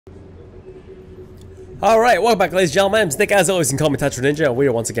Alright, welcome back, ladies and gentlemen. I'm Nick, as always, you can call me Tetra Ninja. We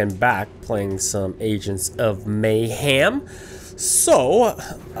are once again back playing some Agents of Mayhem. So,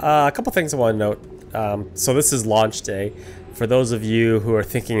 a couple things I want to note. So this is launch day. For those of you who are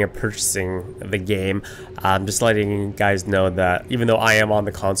thinking of purchasing the game, I'm just letting you guys know that even though I am on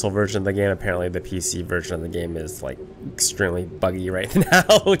the console version of the game, apparently the PC version of the game is like extremely buggy right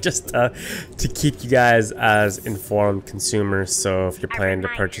now, just to keep you guys as informed consumers. So if you're planning to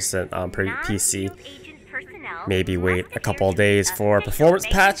purchase it on PC, maybe wait a couple of days for a performance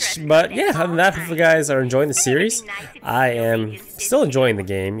patch. But yeah, other than that, if you guys are enjoying the series, I am still enjoying the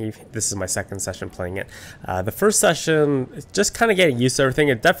game. This is my second session playing it. The first session, just kind of getting used to everything.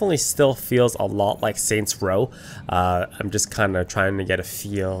 It definitely still feels a lot like Saints Row. I'm just kind of trying to get a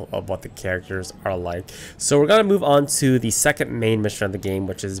feel of what the characters are like. So we're going to move on to the second main mission of the game,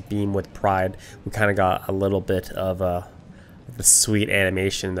 which is Beam with Pride. We kind of got a little bit of the sweet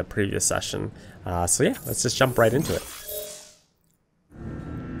animation in the previous session. So yeah, let's just jump right into it.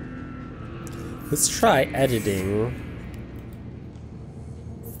 Let's try editing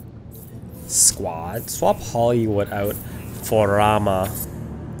squad. Swap Hollywood out for Rama.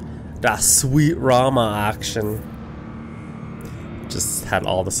 That sweet Rama action. Just had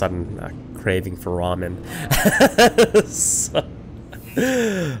all of a sudden a craving for ramen. So,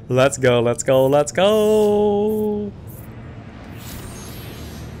 let's go, let's go, let's go!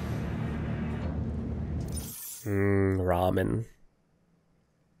 Ramen.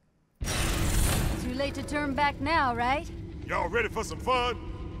 Too late to turn back now, right? Y'all ready for some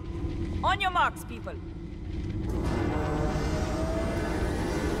fun? On your marks, people.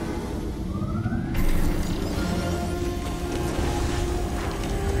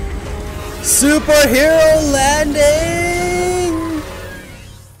 Superhero landing!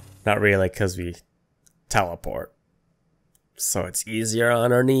 Not really, because we teleport. So it's easier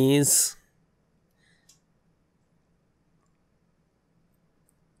on our knees.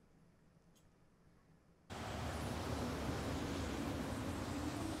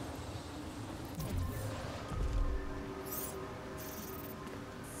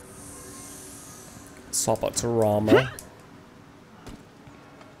 Swap out to Rama.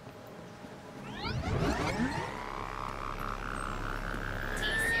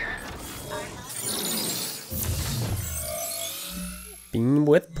 Beam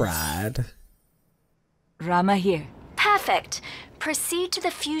with Pride. Rama here. Perfect. Proceed to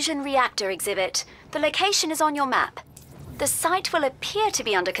the fusion reactor exhibit. The location is on your map. The site will appear to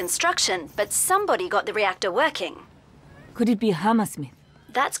be under construction, but somebody got the reactor working. Could it be HAMMERSMITH?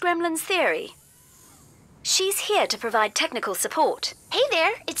 That's Gremlin's theory. She's here to provide technical support. Hey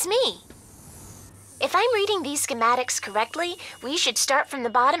there, it's me. If I'm reading these schematics correctly, we should start from the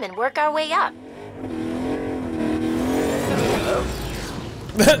bottom and work our way up.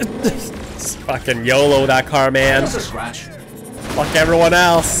 Fucking YOLO that car, man. Fuck everyone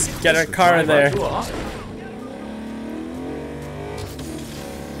else. Get a car in there.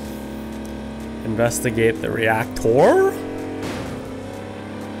 Investigate the reactor?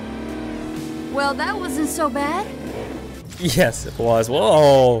 Well, that wasn't so bad. Yes, it was.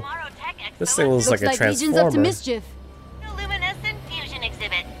 Whoa. This thing looks like a transformer. Agents up to mischief. The luminescent fusion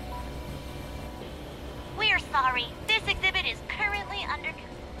exhibit. We're sorry. This exhibit is currently under...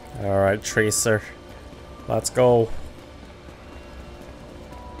 Alright, Tracer. Let's go.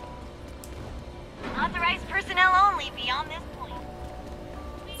 Authorized personnel only beyond this point.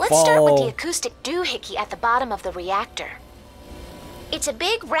 Let's start with the acoustic doohickey at the bottom of the reactor. It's a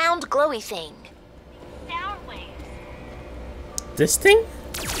big, round, glowy thing. Sound waves. This thing?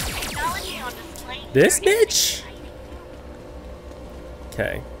 Technology on display. This bitch?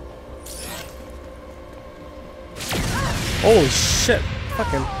 Okay. Holy shit.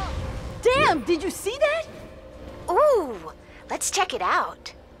 Fucking. Damn, did you see that? Ooh, let's check it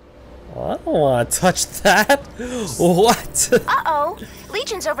out. I don't want to touch that. What? Uh-oh,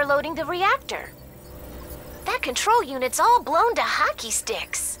 Legion's overloading the reactor. That control unit's all blown to hockey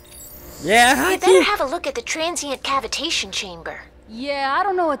sticks. Yeah, We hockey. better have a look at the transient cavitation chamber. Yeah, I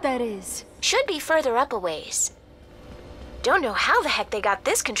don't know what that is. Should be further up a ways. Don't know how the heck they got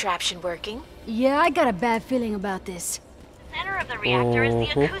this contraption working. Yeah, I got a bad feeling about this. The center of the reactor is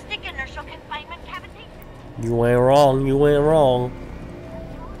the acoustic inertial confinement cavitation. You ain't wrong. You ain't wrong.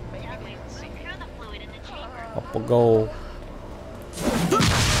 Secure the fluid in the chamber. Up we go.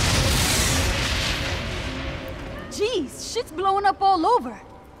 Jeez, shit's blowing up all over.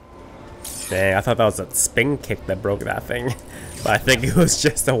 Dang, I thought that was a spin kick that broke that thing. But I think it was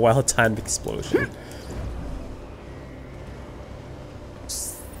just a well-timed explosion.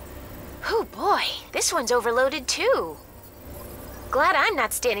 Oh boy, this one's overloaded too. Glad I'm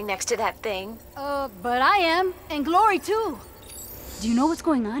not standing next to that thing. But I am, and Glory too. Do you know what's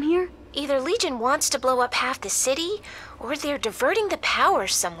going on here? Either Legion wants to blow up half the city, or they're diverting the power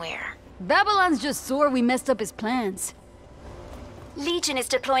somewhere. Babylon's just sore we messed up his plans. Legion is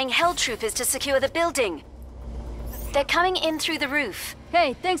deploying Hell Troopers to secure the building. They're coming in through the roof.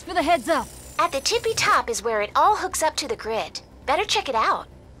 Hey, thanks for the heads up. At the tippy top is where it all hooks up to the grid. Better check it out.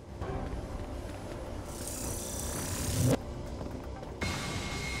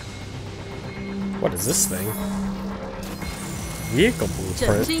 What is this thing? Vehicle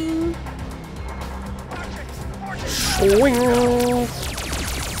blueprint. Cha-ching. Swing.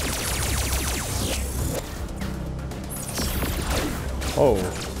 Oh,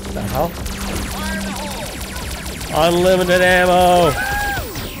 what the hell? Unlimited ammo.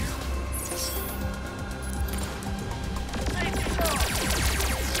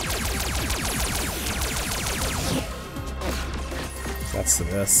 That's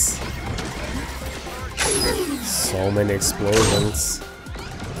this. So many explosions.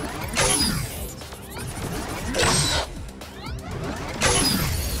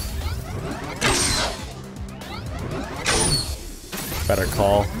 Better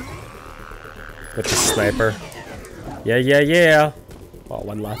call with the sniper. Yeah. Oh,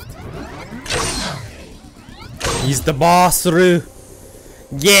 one left. He's the boss, Roo.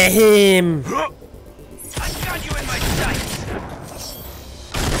 Get him. I got you in my sights.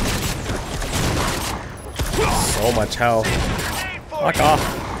 So much health. Fuck off.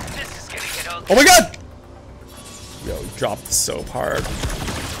 This is gonna get ugly. Oh my god! Yo, he dropped the soap hard.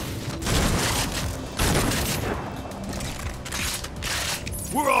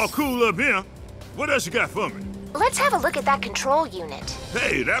 We're all cool up here. What else you got for me? Let's have a look at that control unit.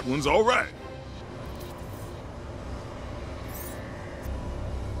 Hey, that one's all right.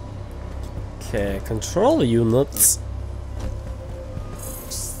 Okay, control units.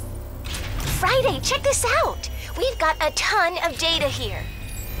 Friday, check this out. We've got a ton of data here.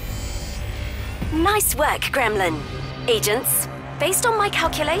 Nice work, Gremlin. Agents, based on my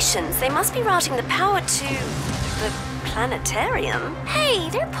calculations, they must be routing the power to the planetarium. Hey,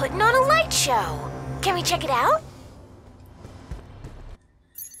 they're putting on a light show. Can we check it out?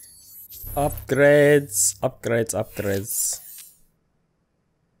 Upgrades.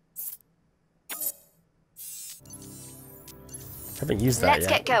 Haven't used that Let's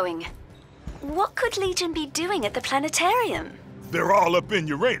yet. get going. What could Legion be doing at the planetarium? They're all up in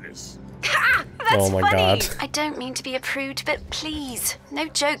Uranus. Ha! That's Oh my funny. God. I don't mean to be a prude, but please, no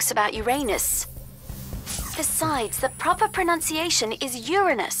jokes about Uranus. Besides, the proper pronunciation is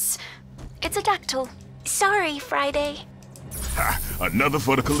Uranus. It's a dactyl. Sorry, Friday. Ha! Another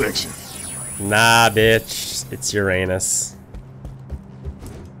for the collection. Nah, bitch. It's Uranus.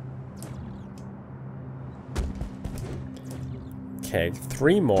 Okay,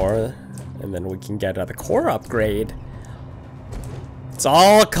 3 more, and then we can get the core upgrade. It's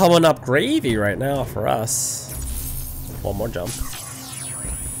all coming up gravy right now for us. One more jump.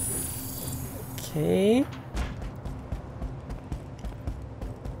 Okay.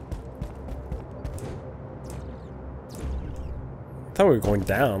 I thought we were going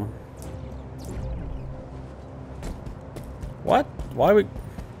down. What? Why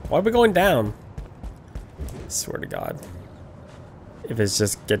are we going down? I swear to God. If it's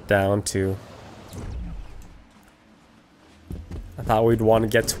just get down to... I thought we'd want to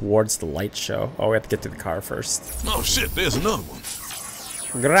get towards the light show. Oh, we have to get to the car first. Oh shit, there's another one.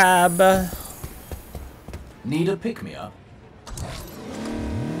 Grab. Need a pick-me-up?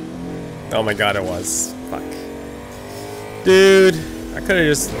 Oh my God, it was. Fuck. Dude, I could have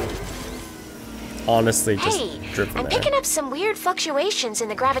just... honestly just Hey, driven I'm there. picking up some weird fluctuations in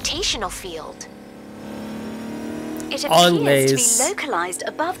the gravitational field. It On appears to base. be localized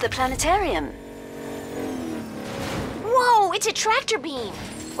above the planetarium. Whoa, it's a tractor beam.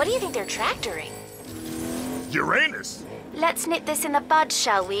 What do you think they're tractoring? Uranus? Let's nip this in the bud,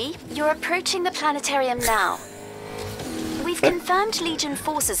 shall we? You're approaching the planetarium now. We've confirmed Legion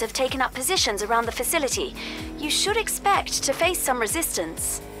forces have taken up positions around the facility. You should expect to face some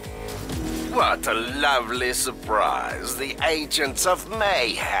resistance. What a lovely surprise, the Agents of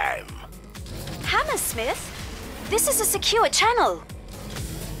Mayhem. HAMMERSMITH? This is a secure channel.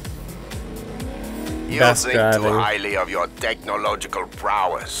 You Best think driving. too highly of your technological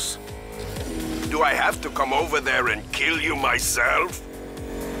prowess. Do I have to come over there and kill you myself?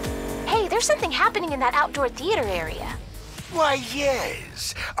 Hey, there's something happening in that outdoor theater area. Why,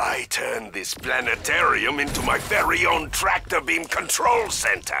 yes. I turned this planetarium into my very own tractor beam control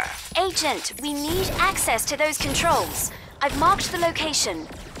center. Agent, we need access to those controls. I've marked the location.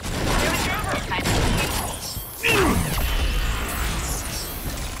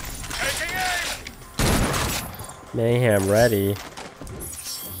 Mayhem ready.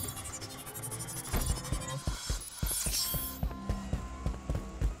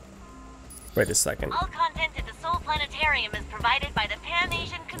 Wait a second. All content at the Seoul Planetarium is provided by the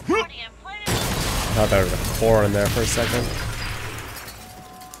Pan-Asian Consortium. I thought there was a core in there for a second.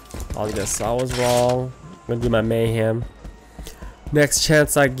 I guess I was wrong. I'm gonna do my mayhem. Next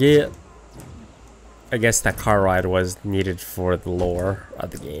chance I get. I guess that car ride was needed for the lore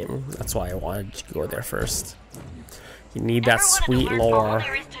of the game. That's why I wanted to go there first. You need that sweet lore.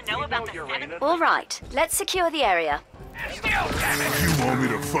 All right, let's secure the area. You want me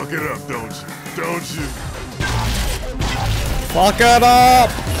to fuck it up, don't you? Don't you? Fuck it up!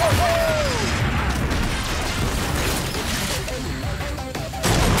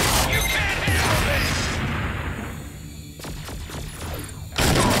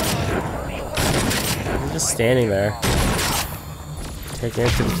 I'm just standing there. Taking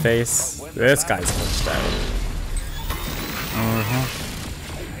it to the face. This guy's punched out.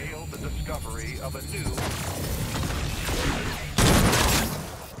 Hail the discovery of a new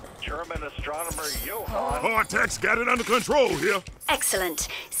German astronomer Johann. Vortex got it under control here. Excellent.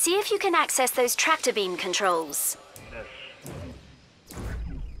 See if you can access those tractor beam controls.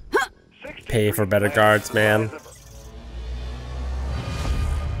 Pay for better guards, man.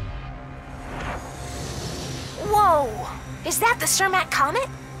 Whoa! Is that the Cermak Comet?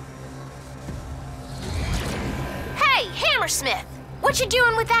 Hey, HAMMERSMITH! What you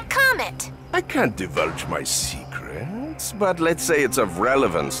doing with that comet? I can't divulge my secrets, but let's say it's of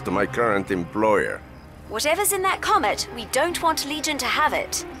relevance to my current employer. Whatever's in that comet, we don't want Legion to have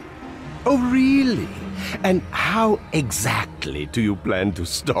it. Oh, really? And how exactly do you plan to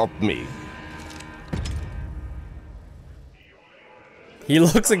stop me? He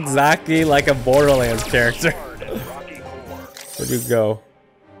looks exactly like a Borderlands character. Where'd you go?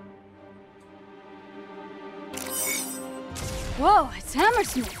 Whoa, it's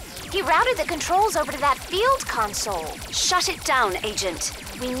HAMMERSMITH. He routed the controls over to that field console. Shut it down, Agent.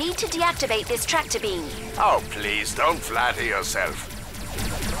 We need to deactivate this tractor beam. Oh, please, don't flatter yourself.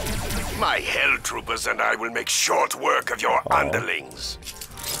 My hell troopers and I will make short work of your underlings.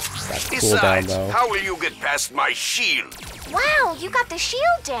 That's cool Besides, down, though. how will you get past my shield? Wow, you got the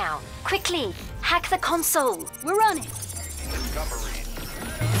shield down. Quickly, hack the console. We're running.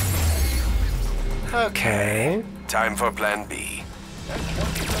 Okay, time for plan B.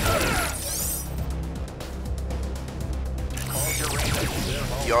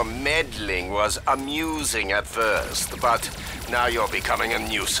 Your meddling was amusing at first, but now you're becoming a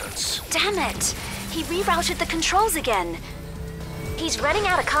nuisance. Damn it! He rerouted the controls again. He's running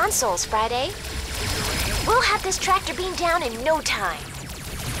out of consoles, Friday. We'll have this tractor beam down in no time.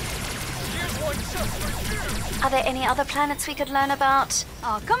 Are there any other planets we could learn about?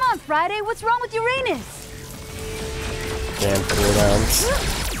 Oh, come on, Friday. What's wrong with Uranus? Damn cooldowns.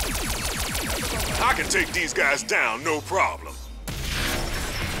 I can take these guys down, no problem.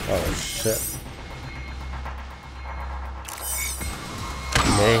 Oh shit.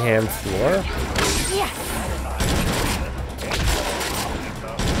 Mayhem floor? Yes.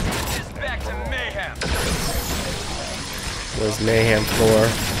 It's back to Mayhem. Where's Mayhem floor?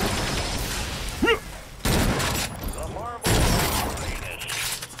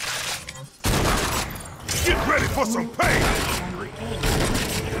 Get ready for some pain.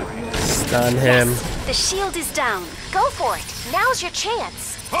 Stun him. Yes, the shield is down. Go for it. Now's your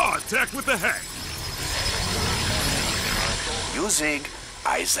chance. Hard attack with the hack. You zig,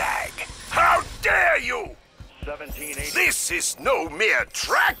 I zag. How dare you! 1780. This is no mere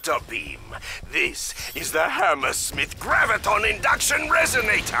tractor beam. This is the HAMMERSMITH Graviton Induction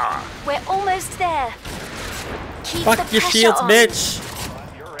Resonator. We're almost there. Keep Fuck the your pressure shields, on. bitch!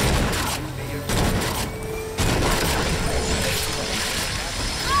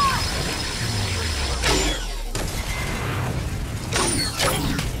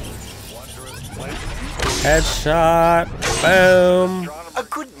 Headshot. Boom. A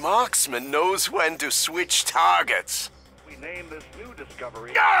good marksman knows when to switch targets. We name this new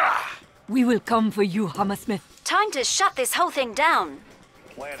discovery Ah! We will come for you, HAMMERSMITH. Time to shut this whole thing down.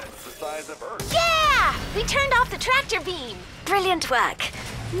 planets the size of Earth. Yeah! We turned off the tractor beam. Brilliant work.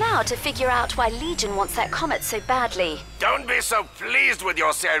 Now to figure out why Legion wants that comet so badly. Don't be so pleased with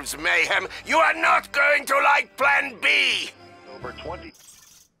yourselves, Mayhem. You are not going to like Plan B. Over 20.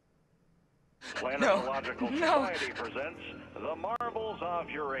 Planetological No. Society presents The Marvels of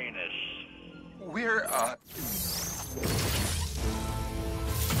Uranus. We're,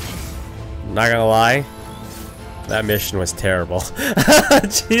 Not gonna lie, that mission was terrible.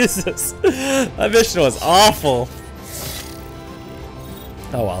 Jesus, that mission was awful.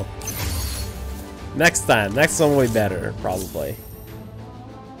 Oh well. Next time. Next one will be better, probably.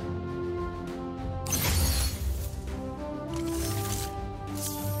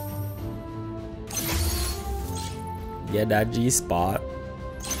 Yeah, that G spot.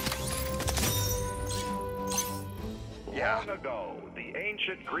 Long ago, the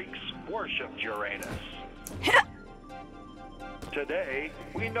ancient Greeks worshipped Uranus. Today,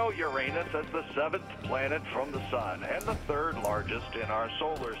 we know Uranus as the 7th planet from the sun and the 3rd largest in our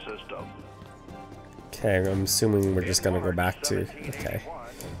solar system. Okay, I'm assuming we're just gonna go back to... Okay.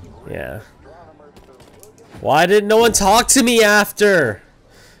 Yeah. Why did no one talk to me after?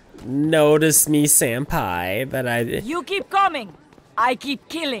 Notice me, senpai, that I... You keep coming. I keep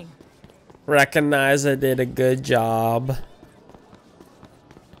killing. Recognize I did a good job.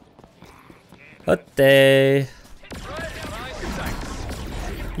 What day?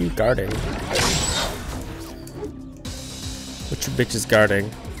 You guarding? What your bitch is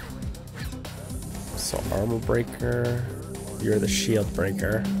guarding? So armor breaker. You're the shield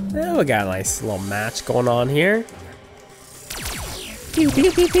breaker. Yeah, we got a nice little match going on here. Pew,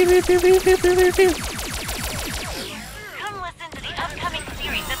 pew, pew, pew, pew, pew, pew, pew, pew, pew. Come listen to the upcoming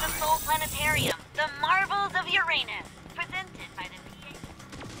series at the Seoul Planetarium, The Marvels of Uranus, presented by the PA.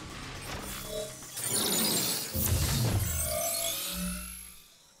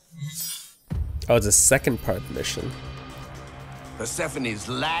 Oh, it's a second part of the mission. Persephone's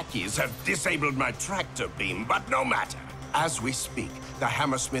lackeys have disabled my tractor beam, but no matter. As we speak, the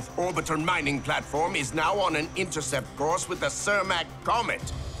HAMMERSMITH orbiter mining platform is now on an intercept course with the Cermak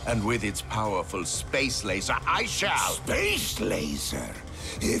comet. And with its powerful space laser, I shall... Space laser?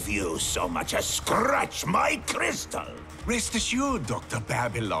 If you so much as scratch my crystal! Rest assured, Dr.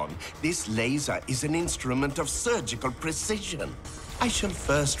 Babylon, this laser is an instrument of surgical precision. I shall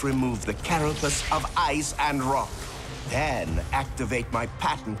first remove the carapace of ice and rock, then activate my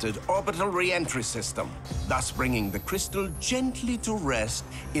patented orbital re-entry system, thus bringing the crystal gently to rest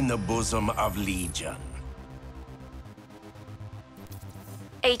in the bosom of Legion.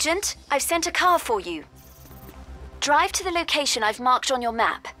 Agent, I've sent a car for you. Drive to the location I've marked on your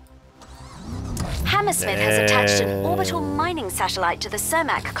map. HAMMERSMITH has attached an orbital mining satellite to the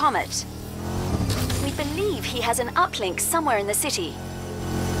Cermak comet. We believe he has an uplink somewhere in the city.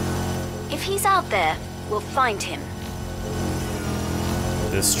 If he's out there, we'll find him.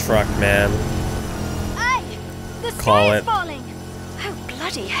 This truck, man. Aye! The Call sky it. is falling! Oh,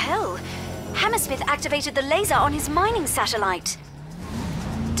 bloody hell! HAMMERSMITH activated the laser on his mining satellite.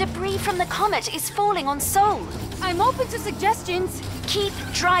 Debris from the comet is falling on Seoul. I'm open to suggestions. Keep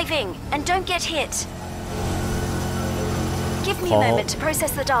driving and don't get hit. Give me Call. a moment to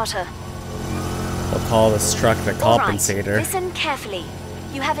process the data. We'll call this truck the All right, compensator. listen carefully.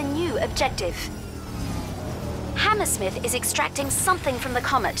 You have a new objective. HAMMERSMITH is extracting something from the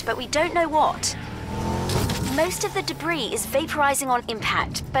comet, but we don't know what. Most of the debris is vaporizing on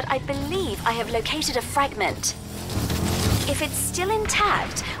impact, but I believe I have located a fragment. If it's still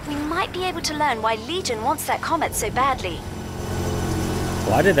intact, we might be able to learn why Legion wants that comet so badly.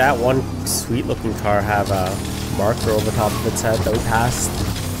 Why did that one sweet-looking car have a marker over top of its head that we passed?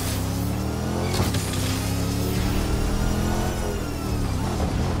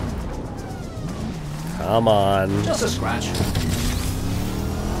 Come on. Just a scratch.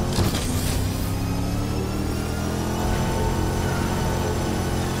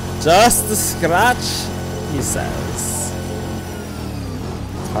 Just a scratch, he says.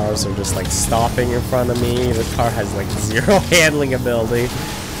 Cars are just like stopping in front of me. The car has like 0 handling ability.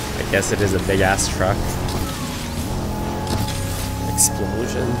 I guess it is a big ass truck.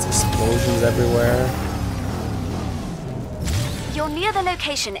 Explosions everywhere. You're near the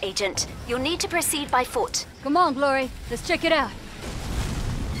location, Agent. You'll need to proceed by foot. Come on, Glory. Let's check it out.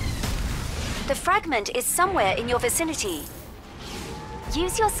 The fragment is somewhere in your vicinity.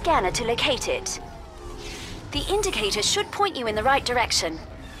 Use your scanner to locate it. The indicator should point you in the right direction.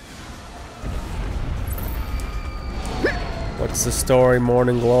 What's the story,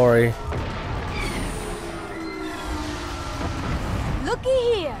 Morning Glory? Looky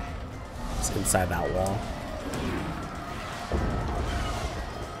here. It's inside that wall.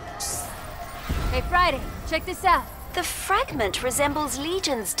 Hey, Friday, check this out. The fragment resembles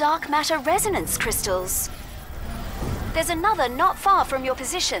Legion's dark matter resonance crystals. There's another not far from your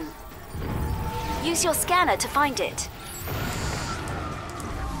position. Use your scanner to find it.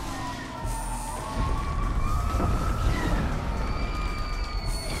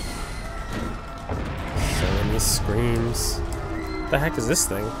 So many screams. What the heck is this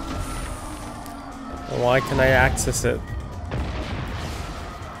thing? Why can I access it?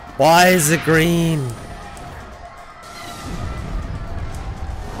 Why is it green?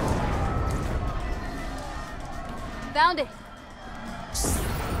 Found it.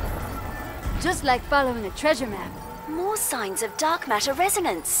 Just like following a treasure map. More signs of dark matter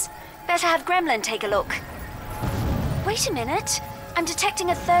resonance. Better have Gremlin take a look. Wait a minute. I'm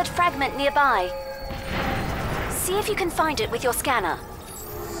detecting a third fragment nearby. See if you can find it with your scanner.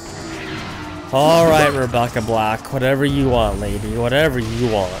 All right, Rebecca Black. Whatever you want, lady. Whatever you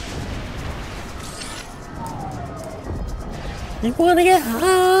want. You wanna get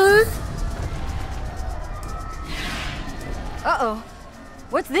hot? Uh-oh.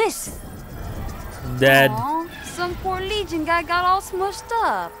 What's this? Dead. Aww, some poor Legion guy got all smushed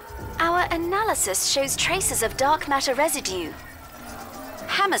up. Our analysis shows traces of dark matter residue.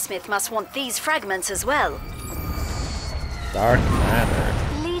 HAMMERSMITH must want these fragments as well. Dark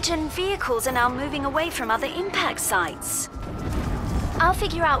matter. Legion vehicles are now moving away from other impact sites. I'll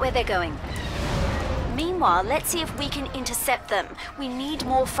figure out where they're going. Meanwhile, let's see if we can intercept them. We need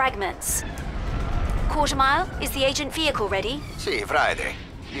more fragments. Quarter Mile, is the agent vehicle ready? Sì, Friday.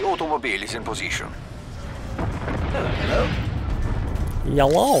 The automobile is in position. Hello.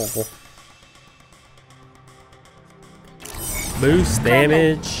 Yellow. Boost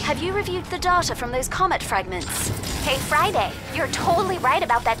damage. Have you reviewed the data from those comet fragments? Hey, Friday, you're totally right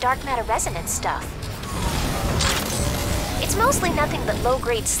about that dark matter resonance stuff. It's mostly nothing but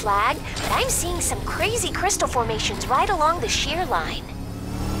low-grade slag, but I'm seeing some crazy crystal formations right along the shear line.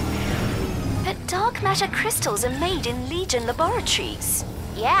 But dark matter crystals are made in Legion laboratories.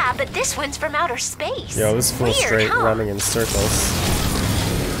 Yeah, but this one's from outer space. Yo, this feels Weird, straight huh? running in circles.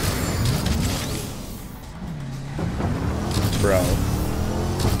 Bro.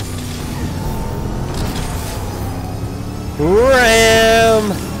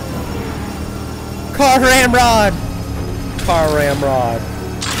 Ram! Car ramrod! Car ramrod.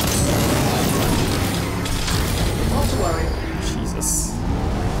 Jesus.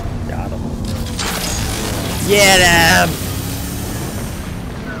 Got him. Get him!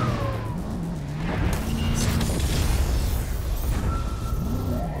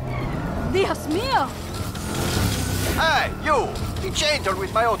 Dios mío! Hey, you! It's entered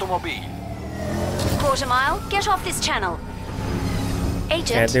with my automobile. Quarter Mile, get off this channel. Can't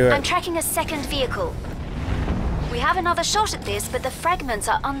Agent, do it. I'm tracking a second vehicle. We have another shot at this, but the fragments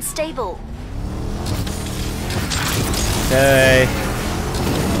are unstable. Okay.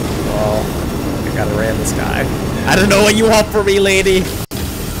 Well, I gotta ram this guy. I don't know what you want from me, lady.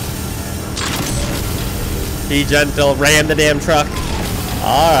 Be gentle, ram the damn truck.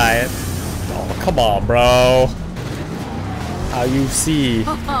 Alright. Oh, come on, bro. How you see?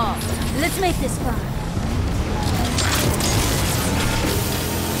 Let's make this fun.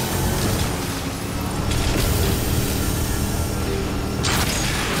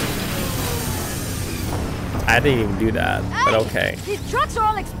 I didn't even do that, but okay. These trucks are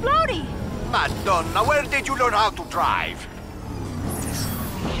all exploding! Madonna, where did you learn how to drive?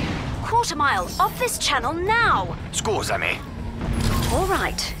 Quarter Mile, off this channel now! Scusami. All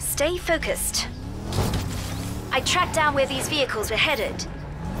right, stay focused. I tracked down where these vehicles were headed.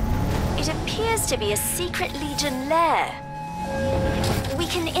 It appears to be a secret Legion lair. We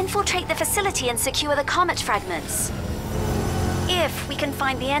can infiltrate the facility and secure the comet fragments. If we can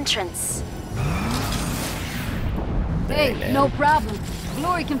find the entrance. Hey, no problem.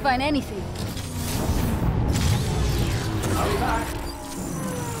 Glory can find anything.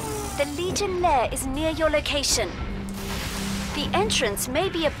 The Legion lair is near your location. The entrance may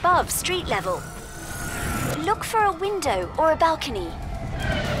be above street level. Look for a window or a balcony.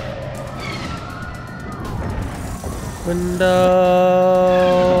 Window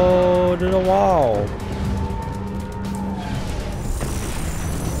to the wall.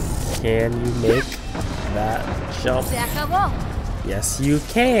 Can you make that jump? Se acabó. Yes, you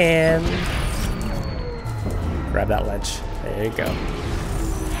can. Grab that ledge. There you go.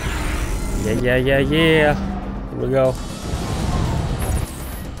 Yeah. Here we go.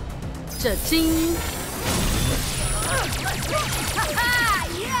 Cha-ching.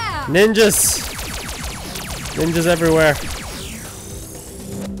 Yeah. Ninjas! Ninjas everywhere.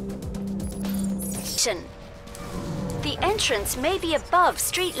 The entrance may be above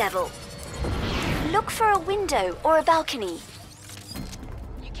street level. Look for a window or a balcony.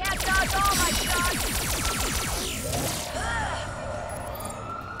 You can't dodge all my shots.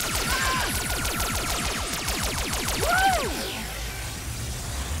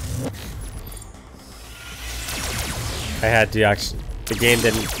 I had to actually, the game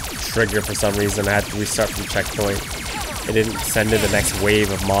didn't trigger for some reason. I had to restart from checkpoint. It didn't send me the next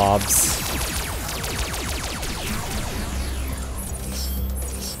wave of mobs.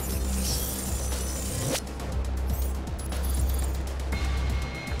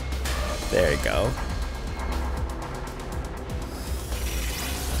 There you go.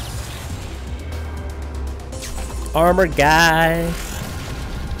 Armor guy.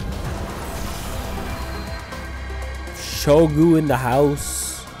 Shogu in the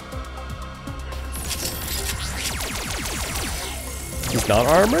house. He's not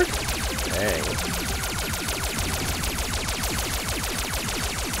armored? Dang.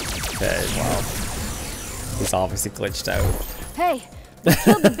 Okay, wow. He's obviously glitched out. Hey, we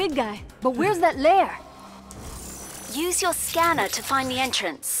killed the big guy, but where's that lair? Use your scanner to find the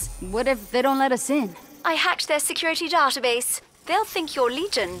entrance. What if they don't let us in? I hacked their security database. They'll think you're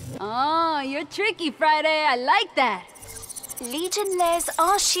Legion. Oh, you're tricky, Friday. I like that. Legion lairs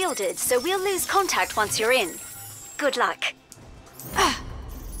are shielded, so we'll lose contact once you're in. Good luck.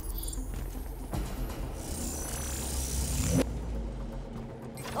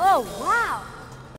 Oh, wow.